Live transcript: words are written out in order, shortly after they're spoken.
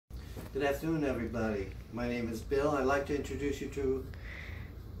Good afternoon, everybody. My name is Bill. I'd like to introduce you to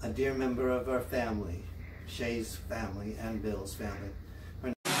a dear member of our family, Shey's family and Bill's family.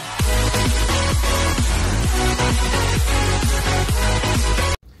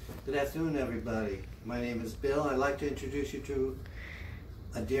 Good afternoon, everybody. My name is Bill. I'd like to introduce you to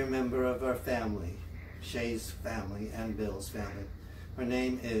a dear member of our family, Shey's family and Bill's family. Her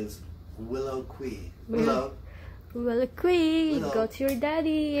name is Willow. Willow. Willow, go to your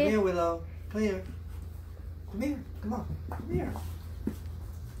daddy. Come here, Willow. Come here. Come here. Come on. Come here.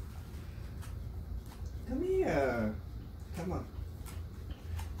 Come here. Come on.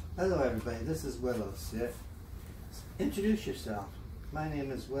 Hello, everybody. This is Willow. Sit. Introduce yourself. My name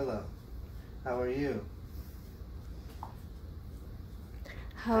is Willow. How are you?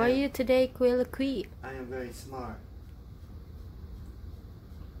 How are you today, Willow? I am very smart.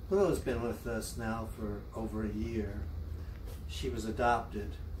 Willow's been with us now for over a year. She was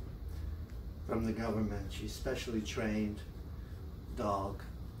adopted from the government. She's specially trained dog.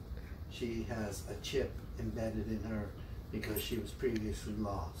 She has a chip embedded in her because she was previously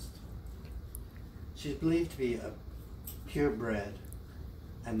lost. She's believed to be a purebred,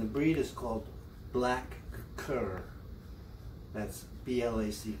 and the breed is called Black Cur. That's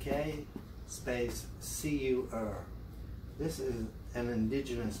B-L-A-C-K space C-U-R. This is an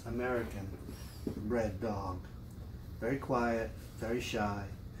indigenous American bred dog. Very quiet, very shy,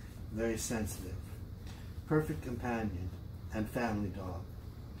 very sensitive. Perfect companion and family dog.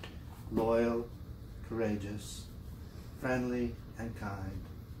 Loyal, courageous, friendly, and kind.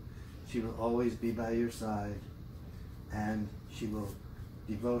 She will always be by your side, and she will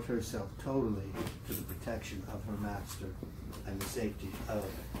devote herself totally to the protection of her master and the safety of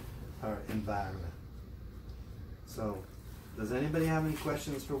her environment. So, does anybody have any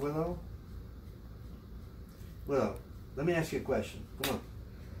questions for Willow? Willow, let me ask you a question. Come on.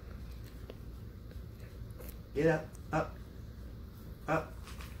 Get up, up, up.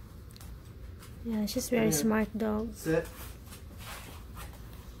 Yeah, she's very smart dog. Sit.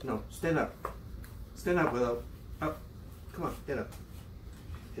 No, stand up. Stand up, Willow. Up. Come on, get up.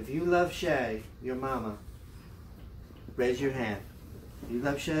 If you love Shey, your mama, raise your hand. You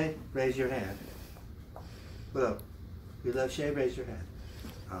love Shey? Raise your hand. Willow, you love Shey? Raise your hand.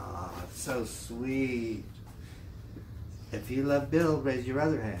 Ah, so sweet. If you love Bill, raise your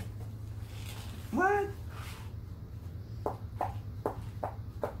other hand. What?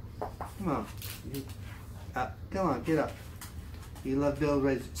 Come on. Come on, get up. You love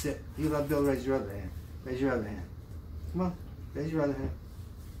Bill, sit. You love Bill, raise your other hand. Raise your other hand. Come on, raise your other hand.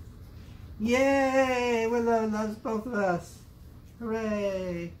 Yay! Willow loves both of us.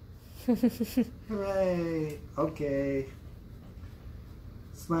 Hooray! Hooray! Okay.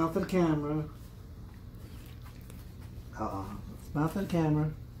 Smile for the camera. Smile for the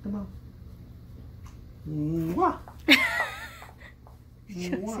camera. Come on. Mwah! She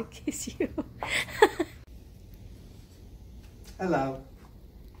wants to kiss you. Hello.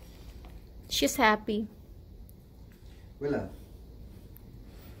 She's happy. Willow.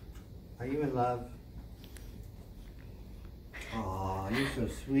 Are you in love? Aw, you're so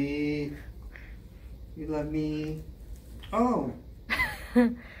sweet. You love me? Oh.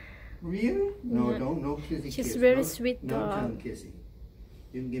 Really? No, Yeah. don't, no kissy kiss. She's very no, sweet no dog. tongue kissy.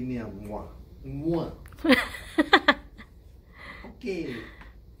 You can give me a mwah. Mwah. Okay.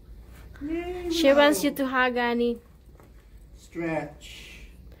 Yay, She Willow. wants you to hug, Annie. Stretch.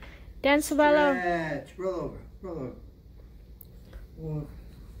 Dance, Willow. Stretch. Roll over. Roll over. Oh.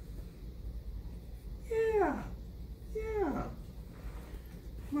 Yeah. Yeah.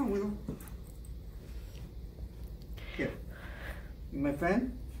 Come on, Willow. Here. You my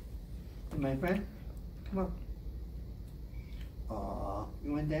friend? You my friend? Come on. Aw.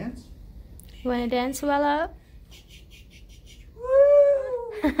 You want to dance? You wanna dance, Willow?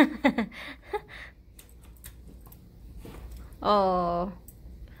 Woo! Oh,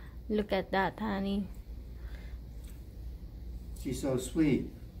 look at that, honey. She's so sweet.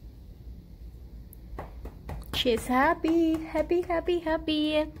 She's happy, happy, happy,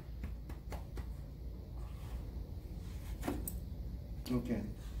 happy. Okay.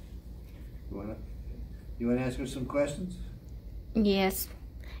 You wanna ask her some questions? Yes,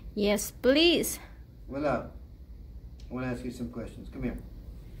 yes, please. Willow, I want to ask you some questions. Come here.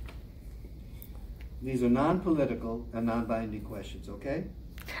 These are non-political and non-binding questions, okay?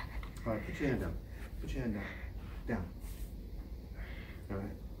 All right, put your hand down. Put your hand down. Down. All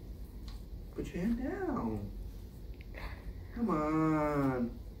right. Put your hand down. Come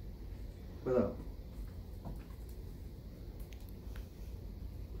on. Willow.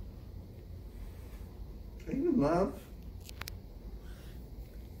 Are you in love?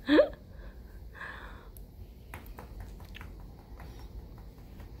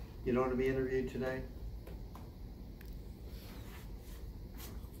 You don't want to be interviewed today?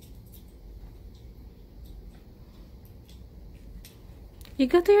 You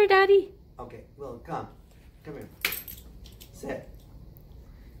go to your daddy. Okay, Willow, come. Come here. Sit.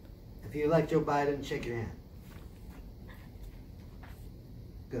 If you like Joe Biden, shake your hand.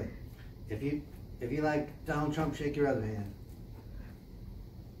 Good. If you like Donald Trump, shake your other hand.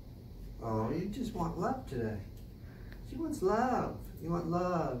 Oh, you just want love today. She wants love. You want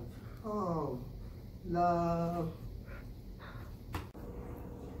love. Oh, love.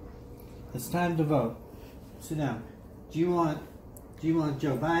 It's time to vote. Sit down. Do you want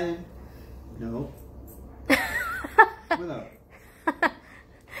Joe Biden? No. Willow.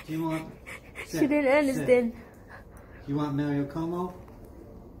 Do you want... She didn't understand. You want Mario Como?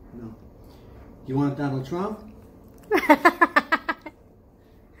 No. You want Donald Trump?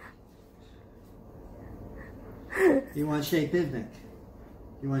 You want Shey Pivnick?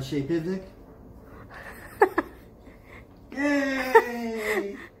 You want Shey Pivnick?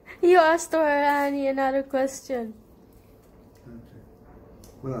 Yay! You asked her, Annie, another question. Okay.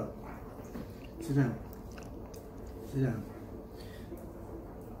 Well, sit down. Sit down.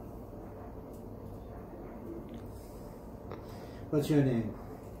 What's your name?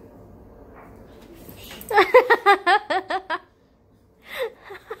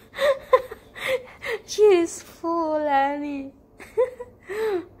 She is full, Annie.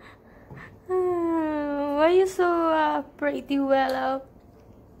 Why you so pretty, Willow?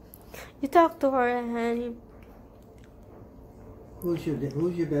 You talk to her, Annie. Who's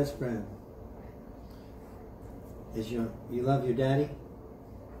your best friend? You love your daddy?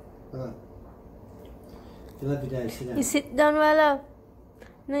 Hello. You love your daddy. Sit down. You sit down, Willow.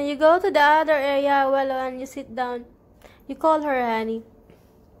 Now you go to the other area, Willow, and you sit down. You call her, Annie.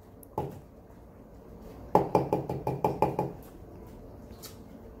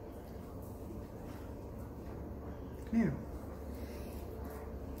 Here.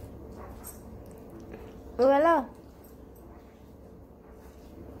 Willow.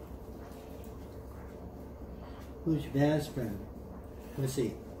 Who's your best friend? Let's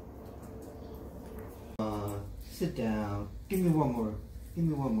see. Sit down. Give me one more. Give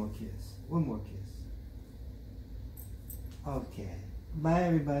me one more kiss. One more kiss. Okay. Bye,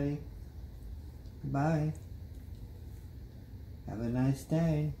 everybody. Bye. Have a nice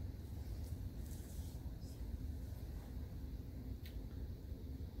day.